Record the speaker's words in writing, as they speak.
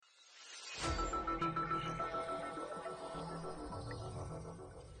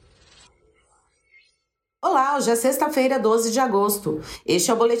hoje é sexta-feira, 12 de agosto.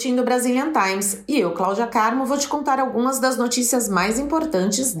 Este é o Boletim do Brazilian Times e eu, Cláudia Carmo, vou te contar algumas das notícias mais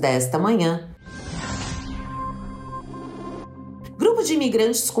importantes desta manhã. Grupo de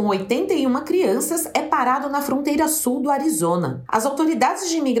imigrantes com 81 crianças é parado na fronteira sul do Arizona. As autoridades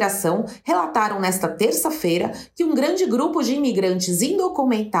de imigração relataram nesta terça-feira que um grande grupo de imigrantes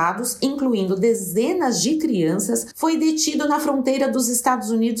indocumentados, incluindo dezenas de crianças, foi detido na fronteira dos Estados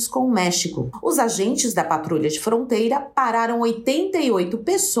Unidos com o México. Os agentes da patrulha de fronteira pararam 88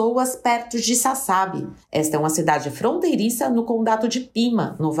 pessoas perto de Sasabe. Esta é uma cidade fronteiriça no condado de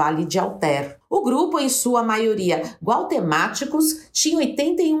Pima, no Vale de Alter. O grupo, em sua maioria guatemáticos, tinha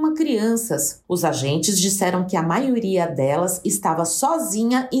 81 crianças. Os agentes disseram que a maioria delas estava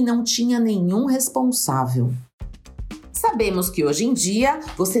sozinha e não tinha nenhum responsável. Sabemos que hoje em dia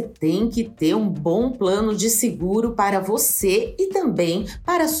você tem que ter um bom plano de seguro para você e também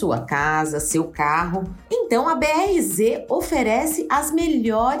para sua casa, seu carro. Então a BRZ oferece as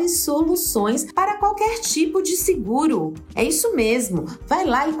melhores soluções para qualquer tipo de seguro. É isso mesmo, vai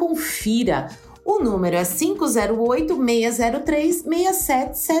lá e confira. O número é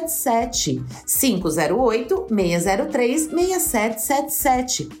 508-603-6777,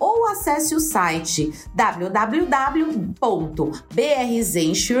 508-603-6777, ou acesse o site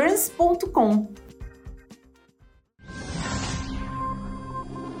www.brzinsurance.com.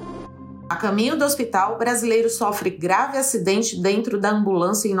 A caminho do hospital, o brasileiro sofre grave acidente dentro da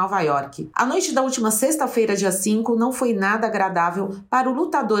ambulância em Nova York. A noite da última sexta-feira, dia 5, não foi nada agradável para o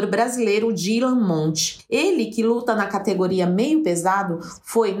lutador brasileiro Dylan Monte. Ele, que luta na categoria meio pesado,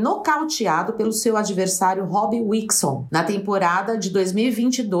 foi nocauteado pelo seu adversário Robbie Wixom na temporada de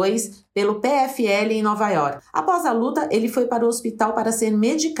 2022 pelo PFL em Nova York. Após a luta, ele foi para o hospital para ser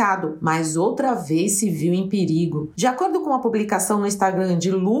medicado, mas outra vez se viu em perigo. De acordo com a publicação no Instagram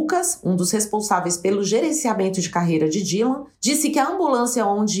de Lucas, um dos responsáveis pelo gerenciamento de carreira de Dylan, disse que a ambulância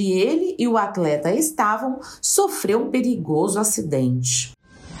onde ele e o atleta estavam sofreu um perigoso acidente.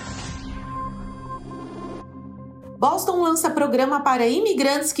 Boston lança programa para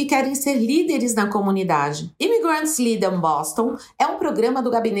imigrantes que querem ser líderes na comunidade. Immigrants Lead in Boston é um programa do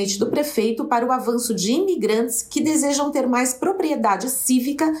gabinete do prefeito para o avanço de imigrantes que desejam ter mais propriedade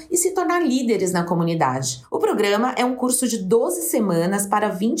cívica e se tornar líderes na comunidade. O programa é um curso de 12 semanas para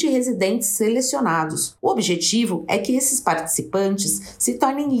 20 residentes selecionados. O objetivo é que esses participantes se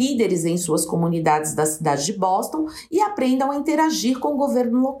tornem líderes em suas comunidades da cidade de Boston e aprendam a interagir com o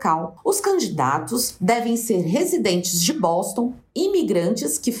governo local. Os candidatos devem ser residentes de Boston,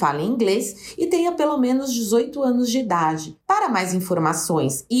 imigrantes que falem inglês e tenha pelo menos 18 anos de idade. Para mais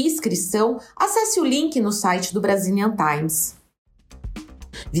informações e inscrição, acesse o link no site do Brazilian Times.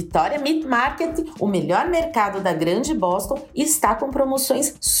 Vitória Meat Market, o melhor mercado da Grande Boston, está com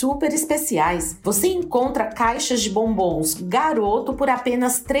promoções super especiais. Você encontra caixas de bombons Garoto por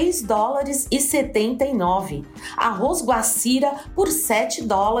apenas $3,79, arroz guacira por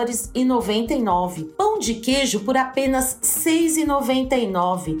 $7,99, pão de queijo por apenas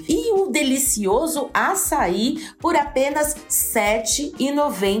 $6,99 e o delicioso açaí por apenas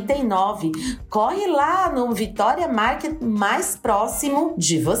 $7,99. Corre lá no Vitória Market mais próximo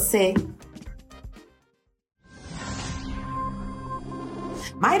de você.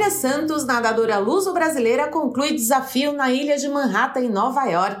 Mayra Santos, nadadora luso-brasileira, conclui desafio na ilha de Manhattan, em Nova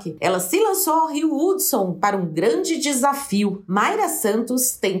York. Ela se lançou ao Rio Hudson para um grande desafio. Mayra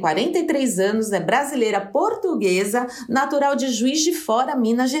Santos tem 43 anos, é brasileira portuguesa, natural de Juiz de Fora,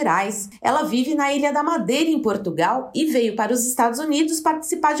 Minas Gerais. Ela vive na Ilha da Madeira, em Portugal, e veio para os Estados Unidos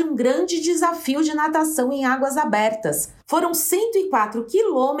participar de um grande desafio de natação em águas abertas. Foram 104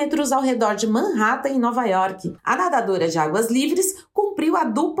 quilômetros ao redor de Manhattan, em Nova York. A nadadora de águas livres cumpriu a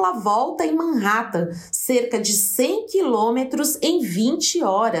dupla volta em Manhattan, cerca de 100 quilômetros em 20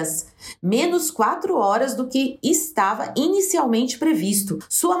 horas, menos 4 horas do que estava inicialmente previsto.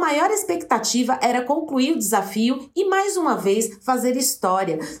 Sua maior expectativa era concluir o desafio e, mais uma vez, fazer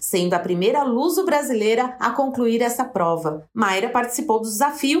história, sendo a primeira luso-brasileira a concluir essa prova. Mayra participou do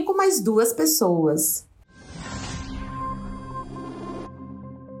desafio com mais 2 pessoas.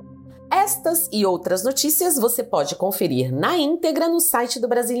 Estas e outras notícias você pode conferir na íntegra no site do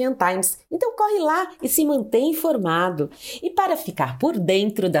Brazilian Times. Então corre lá e se mantém informado. E para ficar por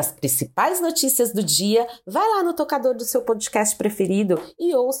dentro das principais notícias do dia, vai lá no tocador do seu podcast preferido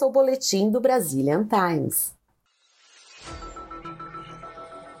e ouça o boletim do Brazilian Times.